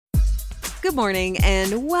Good morning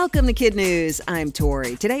and welcome to KidNuz. I'm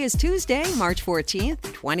Tori. Today is Tuesday, March 14th,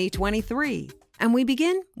 2023. And we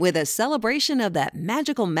begin with a celebration of that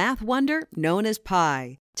magical math wonder known as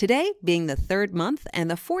pi. Today, being the third month and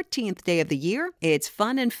the 14th day of the year, it's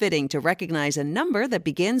fun and fitting to recognize a number that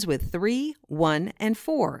begins with 3, 1, and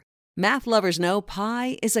 4. Math lovers know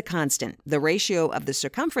pi is a constant, the ratio of the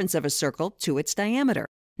circumference of a circle to its diameter.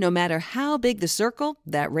 No matter how big the circle,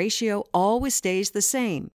 that ratio always stays the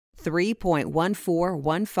same.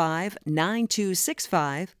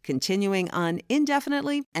 3.14159265, continuing on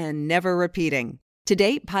indefinitely and never repeating. To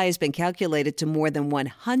date, pi has been calculated to more than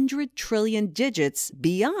 100 trillion digits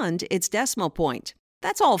beyond its decimal point.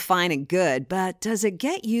 That's all fine and good, but does it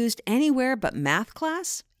get used anywhere but math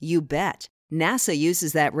class? You bet. NASA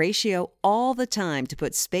uses that ratio all the time to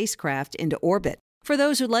put spacecraft into orbit. For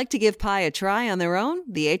those who'd like to give pi a try on their own,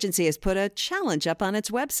 the agency has put a challenge up on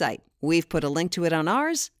its website. We've put a link to it on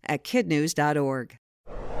ours at kidnuz.org.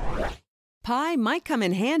 Pi might come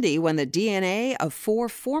in handy when the DNA of 4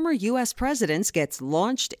 former U.S. presidents gets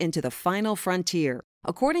launched into the final frontier.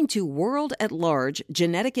 According to World at Large,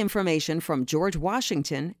 genetic information from George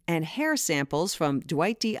Washington and hair samples from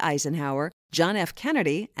Dwight D. Eisenhower, John F.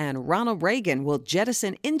 Kennedy, and Ronald Reagan will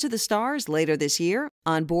jettison into the stars later this year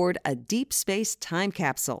on board a deep space time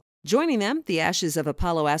capsule. Joining them, the ashes of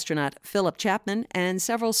Apollo astronaut Philip Chapman and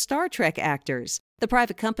several Star Trek actors. The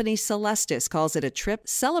private company Celestis calls it a trip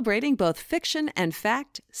celebrating both fiction and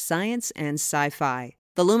fact, science and sci-fi.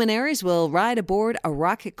 The luminaries will ride aboard a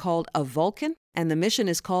rocket called a Vulcan, and the mission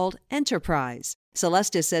is called Enterprise.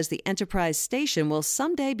 Celestis says the Enterprise station will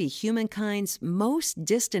someday be humankind's most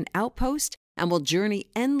distant outpost and will journey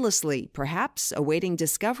endlessly, perhaps awaiting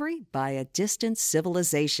discovery by a distant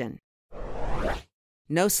civilization.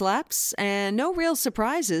 No slaps and no real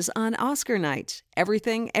surprises on Oscar night.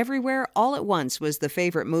 Everything, Everywhere, All at Once was the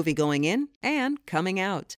favorite movie going in and coming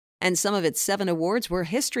out. And some of its 7 awards were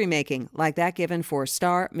history-making, like that given for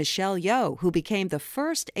star Michelle Yeoh, who became the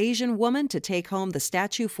first Asian woman to take home the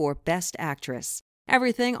statue for Best Actress.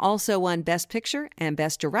 Everything also won Best Picture and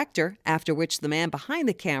Best Director, after which the man behind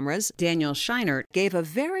the cameras, Daniel Scheinert, gave a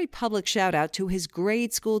very public shout-out to his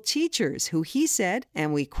grade school teachers, who he said,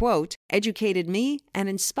 and we quote, educated me and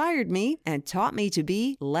inspired me and taught me to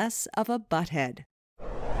be less of a butthead.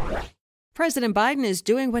 President Biden is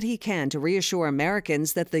doing what he can to reassure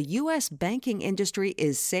Americans that the U.S. banking industry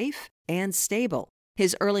is safe and stable.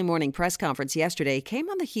 His early morning press conference yesterday came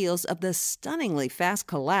on the heels of the stunningly fast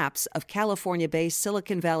collapse of California-based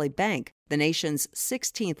Silicon Valley Bank, the nation's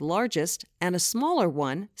 16th largest, and a smaller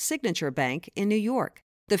one, Signature Bank, in New York.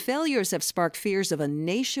 The failures have sparked fears of a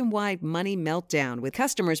nationwide money meltdown, with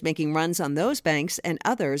customers making runs on those banks and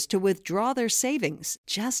others to withdraw their savings,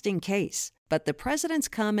 just in case. But the president's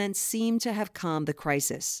comments seem to have calmed the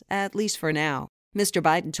crisis, at least for now. Mr.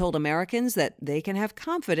 Biden told Americans that they can have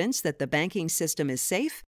confidence that the banking system is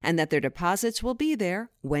safe and that their deposits will be there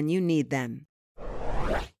when you need them.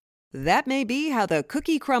 That may be how the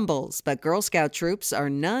cookie crumbles, but Girl Scout troops are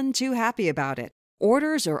none too happy about it.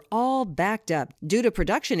 Orders are all backed up due to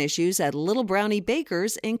production issues at Little Brownie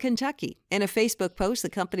Bakers in Kentucky. In a Facebook post, the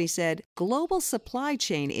company said global supply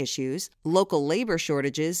chain issues, local labor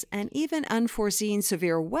shortages, and even unforeseen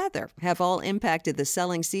severe weather have all impacted the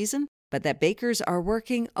selling season, but that bakers are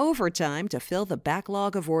working overtime to fill the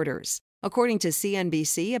backlog of orders. According to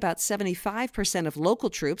CNBC, about 75% of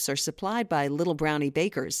local troops are supplied by Little Brownie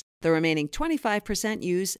Bakers. The remaining 25%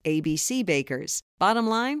 use ABC Bakers. Bottom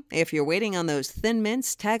line, if you're waiting on those Thin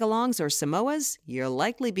Mints, Tagalongs, or Samoas, you'll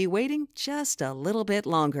likely be waiting just a little bit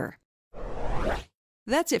longer.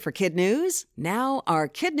 That's it for KidNuz. Now, our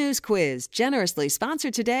KidNuz quiz, generously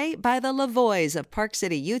sponsored today by the Lavoys of Park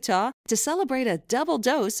City, Utah, to celebrate a double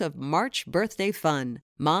dose of March birthday fun.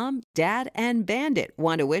 Mom, Dad, and Bandit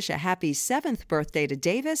want to wish a happy 7th birthday to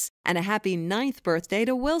Davis and a happy 9th birthday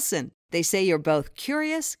to Wilson. They say you're both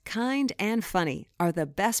curious, kind, and funny, are the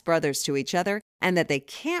best brothers to each other, and that they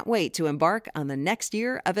can't wait to embark on the next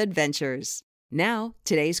year of adventures. Now,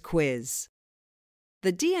 today's quiz.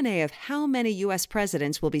 The DNA of how many U.S.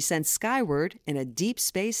 presidents will be sent skyward in a deep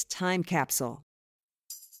space time capsule?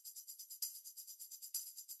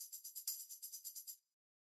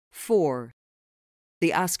 Four.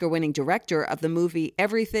 The Oscar-winning director of the movie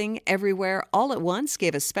Everything, Everywhere, All at Once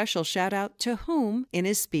gave a special shout-out to whom in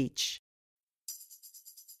his speech?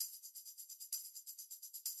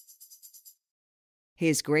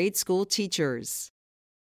 His grade school teachers.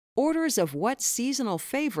 Orders of what seasonal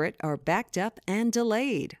favorite are backed up and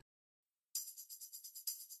delayed?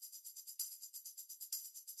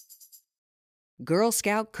 Girl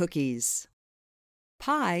Scout cookies.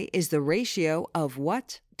 Pi is the ratio of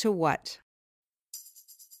what to what?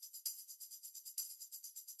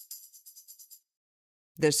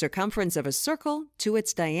 the circumference of a circle to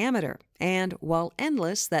its diameter. And while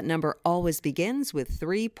endless, that number always begins with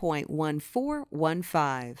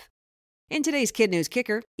 3.1415. In today's Kid News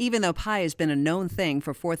Kicker, even though pie has been a known thing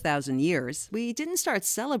for 4,000 years, we didn't start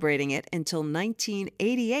celebrating it until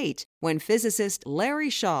 1988, when physicist Larry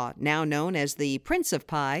Shaw, now known as the Prince of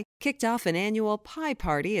Pie, kicked off an annual pie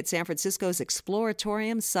party at San Francisco's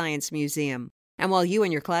Exploratorium Science Museum. And while you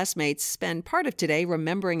and your classmates spend part of today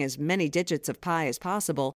remembering as many digits of pi as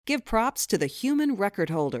possible, give props to the human record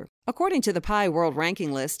holder. According to the Pi World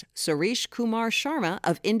Ranking List, Suresh Kumar Sharma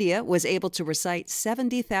of India was able to recite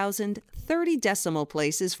 70,030 decimal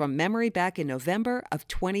places from memory back in November of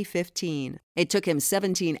 2015. It took him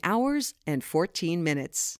 17 hours and 14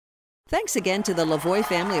 minutes. Thanks again to the Lavoie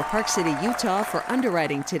family of Park City, Utah for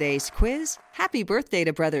underwriting today's quiz. Happy birthday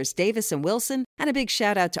to brothers Davis and Wilson, and a big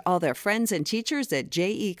shout out to all their friends and teachers at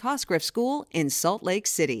J.E. Cosgriff School in Salt Lake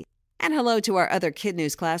City. And hello to our other Kid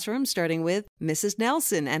News classrooms, starting with Mrs.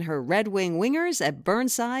 Nelson and her Red Wing Wingers at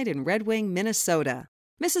Burnside in Red Wing, Minnesota.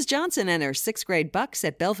 Mrs. Johnson and her 6th grade Bucks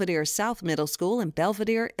at Belvedere South Middle School in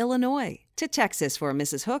Belvedere, Illinois. To Texas for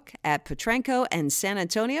Mrs. Hook at Potranco and San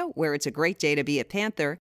Antonio, where it's a great day to be a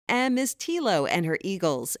Panther. And Ms. Tilo and her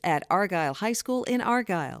Eagles at Argyle High School in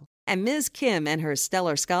Argyle. And Ms. Kim and her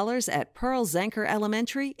Stellar Scholars at Pearl Zanker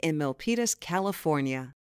Elementary in Milpitas,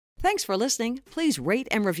 California. Thanks for listening. Please rate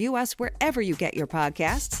and review us wherever you get your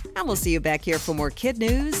podcasts. And we'll see you back here for more Kid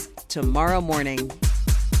News tomorrow morning.